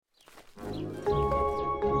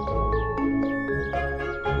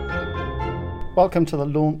Welcome to the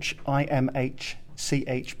Launch IMH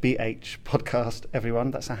CHBH podcast, everyone.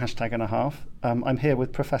 That's a hashtag and a half. I'm here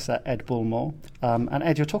with Professor Ed Bullmore. And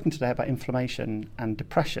Ed, you're talking today about inflammation and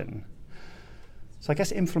depression. So I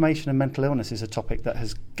guess inflammation and mental illness is a topic that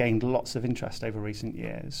has gained lots of interest over recent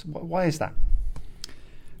years. Why is that?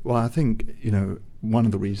 Well, I think, one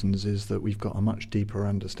of the reasons is that we've got a much deeper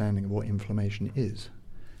understanding of what inflammation is.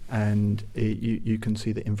 And you can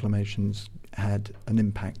see that inflammation's had an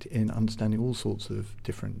impact in understanding all sorts of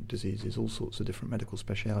different diseases, all sorts of different medical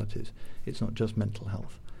specialities. It's not just mental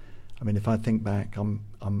health. I mean, if I think back,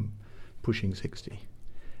 I'm pushing 60.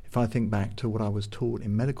 If I think back to what I was taught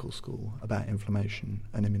in medical school about inflammation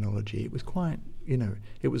and immunology, it was quite,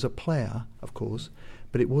 it was a player, of course,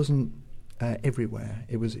 but it wasn't everywhere.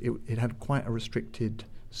 It had quite a restricted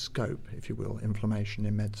scope, if you will, inflammation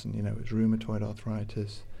in medicine. It was rheumatoid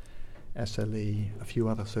arthritis, SLE, a few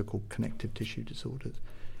other so-called connective tissue disorders.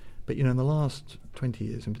 But, in the last 20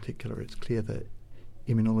 years in particular, it's clear that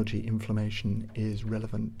immunology inflammation is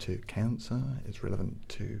relevant to cancer, it's relevant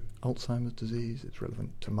to Alzheimer's disease, it's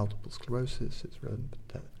relevant to multiple sclerosis, it's relevant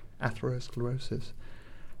to atherosclerosis.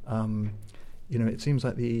 It seems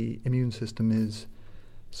like the immune system is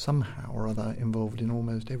somehow or other involved in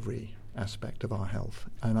almost every aspect of our health.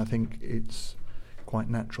 And I think it's quite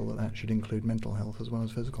natural that should include mental health as well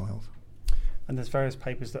as physical health. And there's various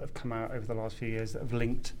papers that have come out over the last few years that have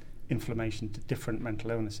linked inflammation to different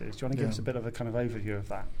mental illnesses. Do you want to give us a bit of a kind of overview of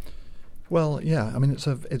that? Well, yeah. I mean, it's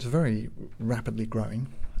very rapidly growing.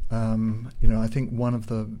 I think one of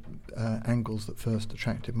the angles that first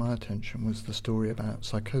attracted my attention was the story about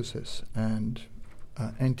psychosis and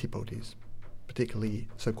antibodies, particularly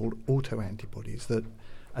so-called autoantibodies that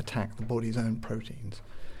attack the body's own proteins.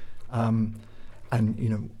 And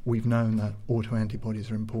we've known that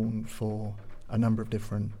autoantibodies are important for a number of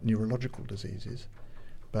different neurological diseases,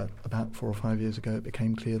 but about 4 or 5 years ago it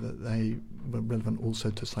became clear that they were relevant also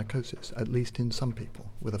to psychosis, at least in some people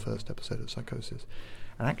with a first episode of psychosis.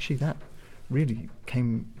 And actually that really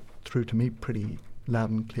came through to me pretty loud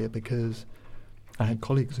and clear, because I had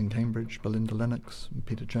colleagues in Cambridge, Belinda Lennox and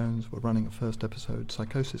Peter Jones were running a first episode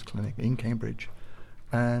psychosis clinic in Cambridge,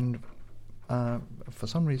 and for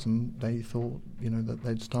some reason they thought that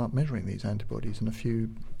they'd start measuring these antibodies in a few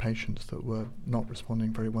patients that were not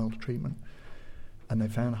responding very well to treatment, and they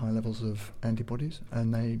found high levels of antibodies,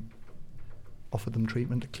 and they offered them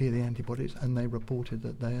treatment to clear the antibodies, and they reported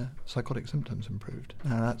that their psychotic symptoms improved.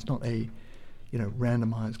 Now that's not a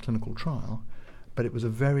randomized clinical trial, but it was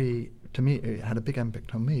to me it had a big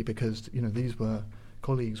impact on me, because these were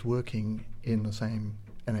colleagues working in the same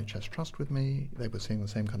NHS trust with me. They were seeing the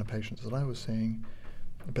same kind of patients that I was seeing,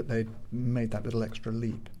 but they made that little extra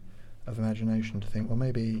leap of imagination to think, well,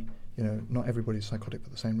 maybe not everybody's psychotic for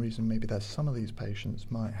the same reason. Maybe there's some of these patients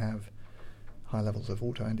might have high levels of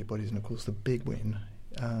autoantibodies, and of course the big win,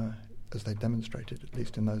 as they demonstrated, at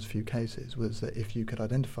least in those few cases, was that if you could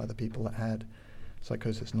identify the people that had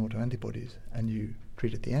psychosis and autoantibodies and you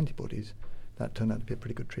treated the antibodies, that turned out to be a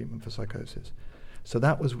pretty good treatment for psychosis. So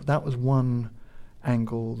that was one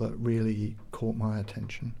angle that really caught my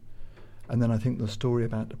attention. And then I think the story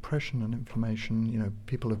about depression and inflammation,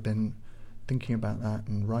 people have been thinking about that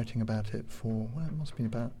and writing about it for, it must have been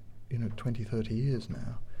about 20, 30 years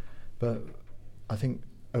now. But I think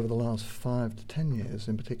over the last 5 to 10 years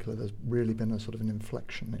in particular, there's really been a sort of an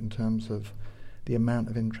inflection in terms of the amount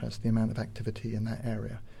of interest, the amount of activity in that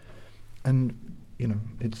area. And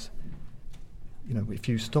it's if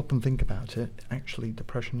you stop and think about it, actually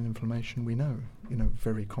depression and inflammation, we know,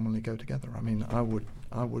 very commonly go together. I mean, I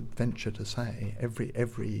would venture to say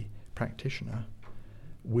every practitioner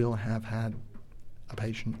will have had a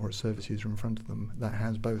patient or a service user in front of them that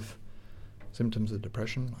has both symptoms of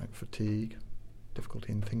depression, like fatigue,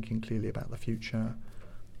 difficulty in thinking clearly about the future,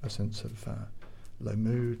 a sense of low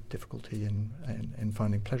mood, difficulty in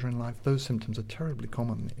finding pleasure in life. Those symptoms are terribly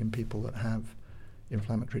common in people that have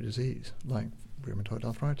inflammatory disease, like rheumatoid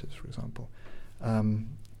arthritis, for example.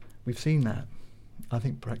 We've seen that. I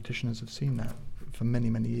think practitioners have seen that for many,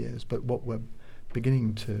 many years. But what we're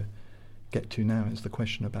beginning to get to now is the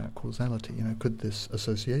question about causality. Could this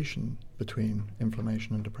association between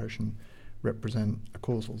inflammation and depression represent a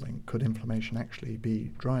causal link? Could inflammation actually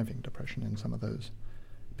be driving depression in some of those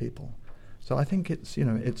people? So I think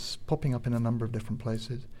it's popping up in a number of different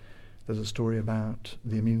places. There's a story about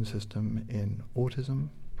the immune system in autism,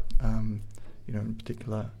 in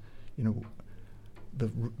particular, the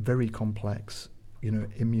very complex,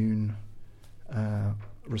 immune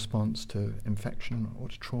response to infection or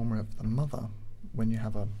to trauma of the mother when you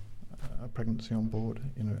have a pregnancy on board.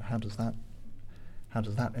 How does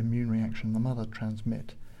that immune reaction in the mother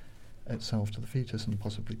transmit itself to the fetus and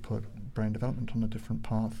possibly put brain development on a different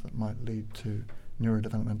path that might lead to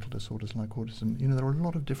neurodevelopmental disorders like autism. There are a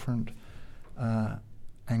lot of different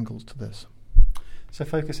angles to this. So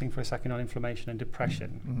focusing for a second on inflammation and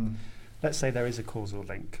depression, let's say there is a causal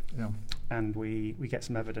link, and we get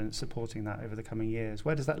some evidence supporting that over the coming years.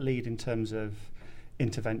 Where does that lead in terms of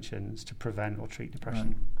interventions to prevent or treat depression?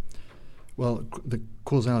 Right. Well, the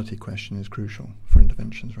causality question is crucial for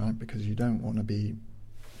interventions, right? Because you don't want to be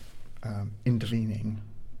intervening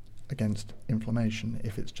against inflammation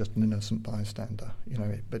if it's just an innocent bystander,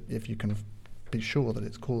 but if you can be sure that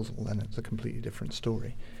it's causal, then it's a completely different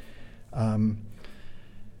story.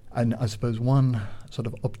 And I suppose one sort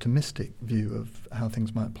of optimistic view of how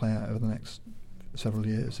things might play out over the next several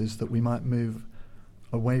years is that we might move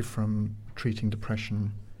away from treating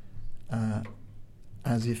depression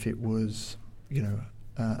as if it was,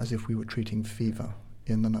 as if we were treating fever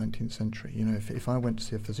in the 19th century. If I went to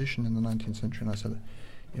see a physician in the 19th century and I said,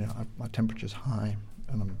 my temperature's high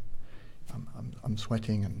and I'm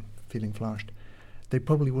sweating and feeling flushed, they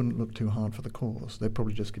probably wouldn't look too hard for the cause. They'd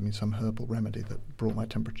probably just give me some herbal remedy that brought my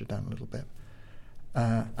temperature down a little bit.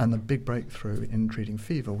 And the big breakthrough in treating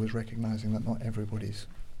fever was recognizing that not everybody's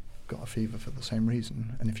got a fever for the same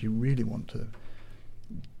reason. And if you really want to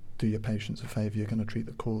do your patients a favour, you're going to treat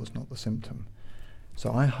the cause, not the symptom.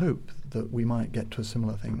 So I hope that we might get to a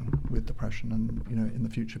similar thing with depression, and in the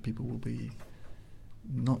future people will be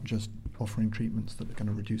not just offering treatments that are going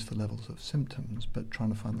to reduce the levels of symptoms, but trying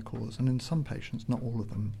to find the cause. And in some patients, not all of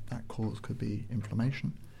them, that cause could be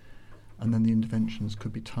inflammation, and then the interventions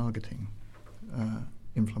could be targeting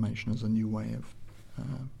inflammation as a new way of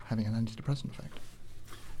having an antidepressant effect.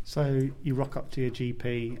 So you rock up to your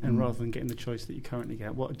GP, and rather than getting the choice that you currently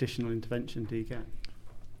get, what additional intervention do you get?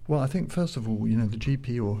 Well, I think first of all, the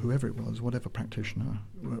GP or whoever it was, whatever practitioner,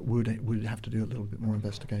 would have to do a little bit more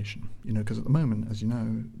investigation. Because at the moment, as you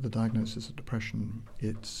know, the diagnosis of depression,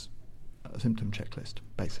 it's a symptom checklist,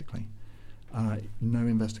 basically. No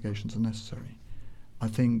investigations are necessary. I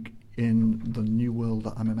think in the new world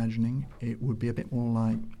that I'm imagining, it would be a bit more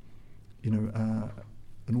like,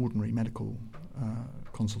 an ordinary medical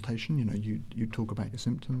consultation. You talk about your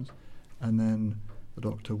symptoms, and then the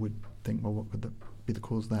doctor would think, well, what could be the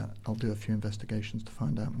cause of that? I'll do a few investigations to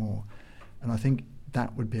find out more. And I think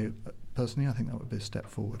that would be, personally, I think that would be a step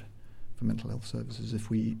forward for mental health services if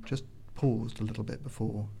we just paused a little bit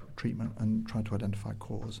before treatment and tried to identify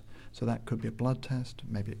cause. So that could be a blood test,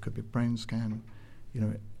 maybe it could be a brain scan,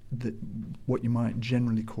 what you might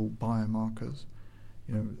generally call biomarkers,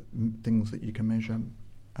 things that you can measure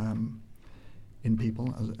in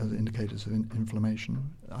people as indicators of inflammation.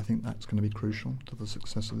 I think that's going to be crucial to the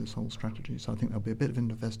success of this whole strategy. So I think there'll be a bit of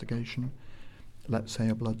investigation. Let's say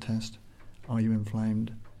a blood test. Are you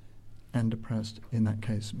inflamed and depressed? In that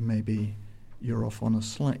case, maybe you're off on a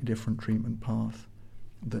slightly different treatment path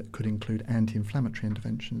that could include anti-inflammatory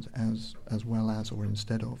interventions as well as or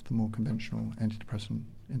instead of the more conventional antidepressant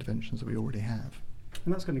interventions that we already have.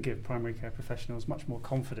 And that's going to give primary care professionals much more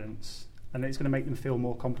confidence, and it's going to make them feel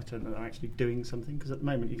more competent that they're actually doing something, because at the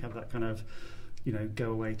moment you have that kind of,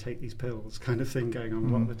 go away, take these pills kind of thing going on a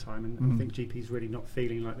lot of the time, and I think GPs really not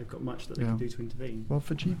feeling like they've got much that they can do to intervene. Well,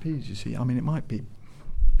 for GPs, you see, it might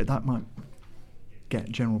get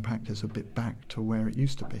general practice a bit back to where it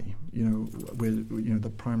used to be, where the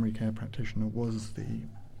primary care practitioner was the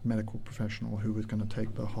medical professional who was going to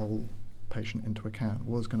take the whole patient into account,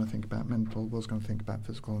 was going to think about mental, was going to think about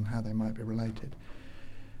physical, and how they might be related.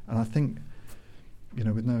 And I think,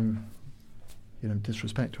 with no,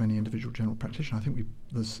 disrespect to any individual general practitioner, I think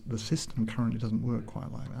the system currently doesn't work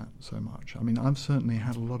quite like that so much. I've certainly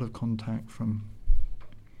had a lot of contact from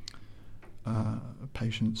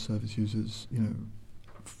patients, service users,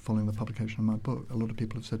 following the publication of my book. A lot of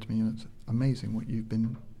people have said to me, it's amazing what you've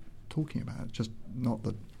been talking about. It's just not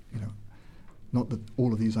that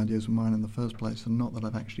all of these ideas were mine in the first place, and not that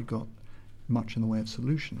I've actually got much in the way of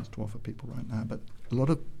solutions to offer people right now, but a lot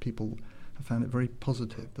of people have found it very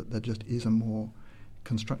positive that there just is a more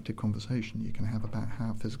constructive conversation you can have about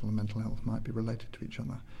how physical and mental health might be related to each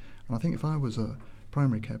other. And I think if I was a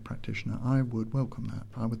primary care practitioner, I would welcome that.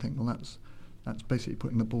 I would think, well, that's basically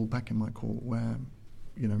putting the ball back in my court where,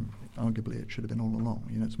 arguably it should have been all along.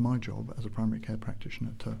 It's my job as a primary care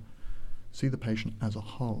practitioner to see the patient as a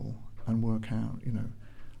whole and work out,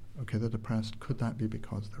 okay, they're depressed. Could that be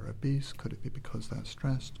because they're obese? Could it be because they're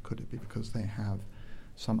stressed? Could it be because they have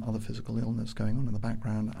some other physical illness going on in the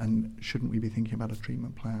background? And shouldn't we be thinking about a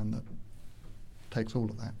treatment plan that takes all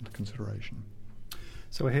of that into consideration?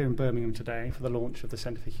 So we're here in Birmingham today for the launch of the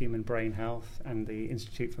Centre for Human Brain Health and the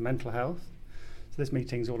Institute for Mental Health. So this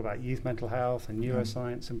meeting's all about youth mental health and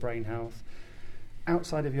neuroscience and brain health.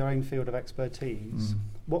 Outside of your own field of expertise,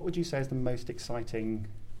 what would you say is the most exciting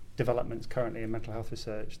developments currently in mental health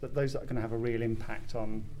research, that those that are going to have a real impact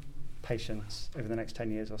on patients over the next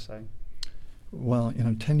 10 years or so? Well,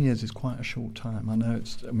 10 years is quite a short time. I know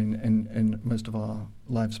in most of our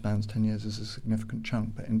lifespans, 10 years is a significant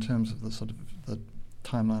chunk, but in terms of the sort of the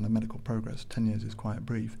timeline of medical progress, 10 years is quite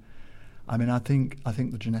brief. I think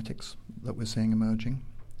the genetics that we're seeing emerging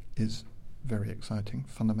is very exciting,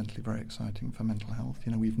 fundamentally very exciting for mental health.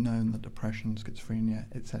 We've known that depression, schizophrenia,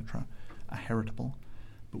 etc. are heritable,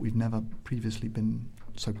 but we've never previously been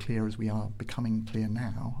so clear as we are becoming clear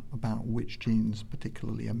now about which genes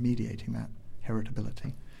particularly are mediating that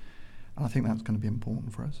heritability. And I think that's going to be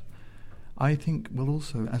important for us. I think we'll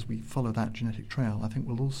also, as we follow that genetic trail, I think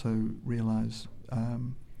we'll also realise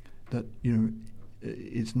that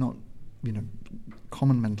it's not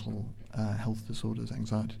common mental health disorders,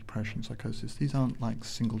 anxiety, depression, psychosis. These aren't like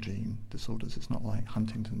single gene disorders. It's not like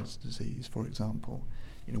Huntington's disease, for example.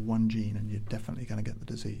 One gene and you're definitely going to get the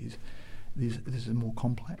disease. This is more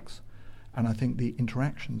complex, and I think the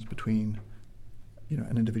interactions between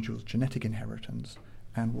an individual's genetic inheritance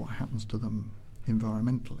and what happens to them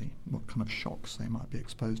environmentally, what kind of shocks they might be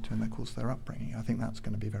exposed to in the course of their upbringing, I think that's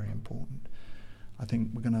going to be very important. I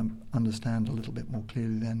think we're going to understand a little bit more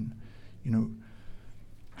clearly then,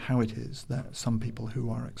 how it is that some people who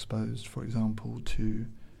are exposed, for example, to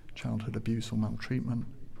childhood abuse or maltreatment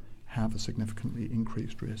have a significantly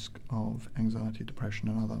increased risk of anxiety, depression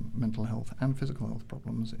and other mental health and physical health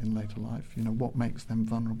problems in later life. What makes them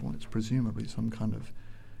vulnerable? It's presumably some kind of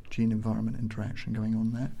gene-environment interaction going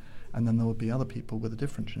on there. And then there will be other people with a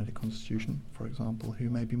different genetic constitution, for example, who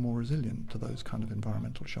may be more resilient to those kind of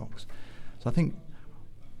environmental shocks. So I think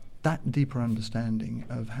that deeper understanding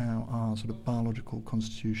of how our sort of biological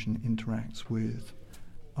constitution interacts with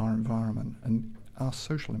our environment and our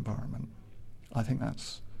social environment, I think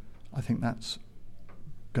that's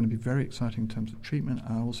going to be very exciting in terms of treatment.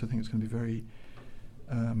 I also think it's going to be very,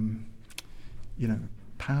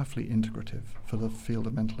 powerfully integrative for the field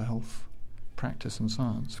of mental health practice and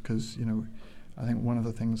science, because, I think one of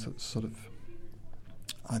the things that sort of,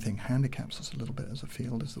 I think, handicaps us a little bit as a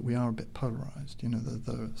field is that we are a bit polarised,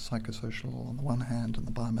 the psychosocial on the one hand and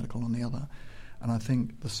the biomedical on the other. And I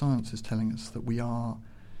think the science is telling us that we are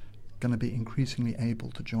going to be increasingly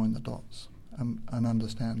able to join the dots and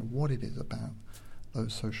understand what it is about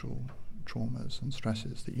those social traumas and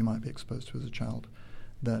stresses that you might be exposed to as a child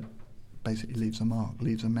that basically leaves a mark,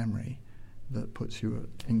 leaves a memory that puts you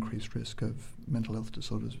at increased risk of mental health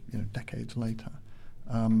disorders, decades later.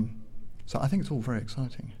 So I think it's all very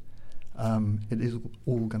exciting. It is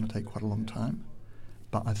all going to take quite a long time,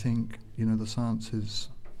 but I think the science is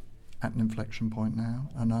at an inflection point now.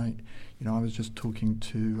 And I was just talking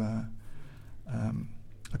to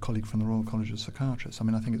a colleague from the Royal College of Psychiatrists. I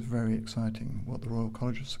think it's very exciting what the Royal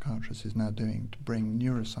College of Psychiatrists is now doing to bring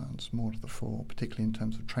neuroscience more to the fore, particularly in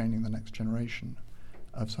terms of training the next generation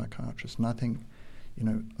of psychiatrists. And I think,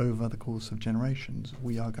 over the course of generations,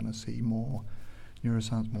 we are going to see more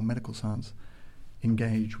neuroscience, more medical science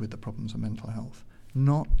engage with the problems of mental health.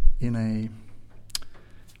 Not in a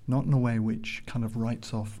way which kind of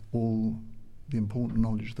writes off all the important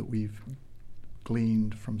knowledge that we've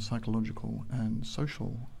gleaned from psychological and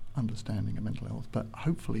social understanding of mental health, but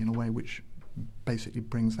hopefully in a way which basically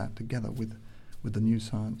brings that together with the new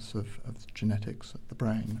science of genetics, of the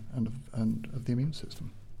brain, and of the immune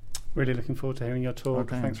system. Really looking forward to hearing your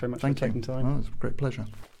talk. Okay. Thanks very much for taking time. Well, it's a great pleasure.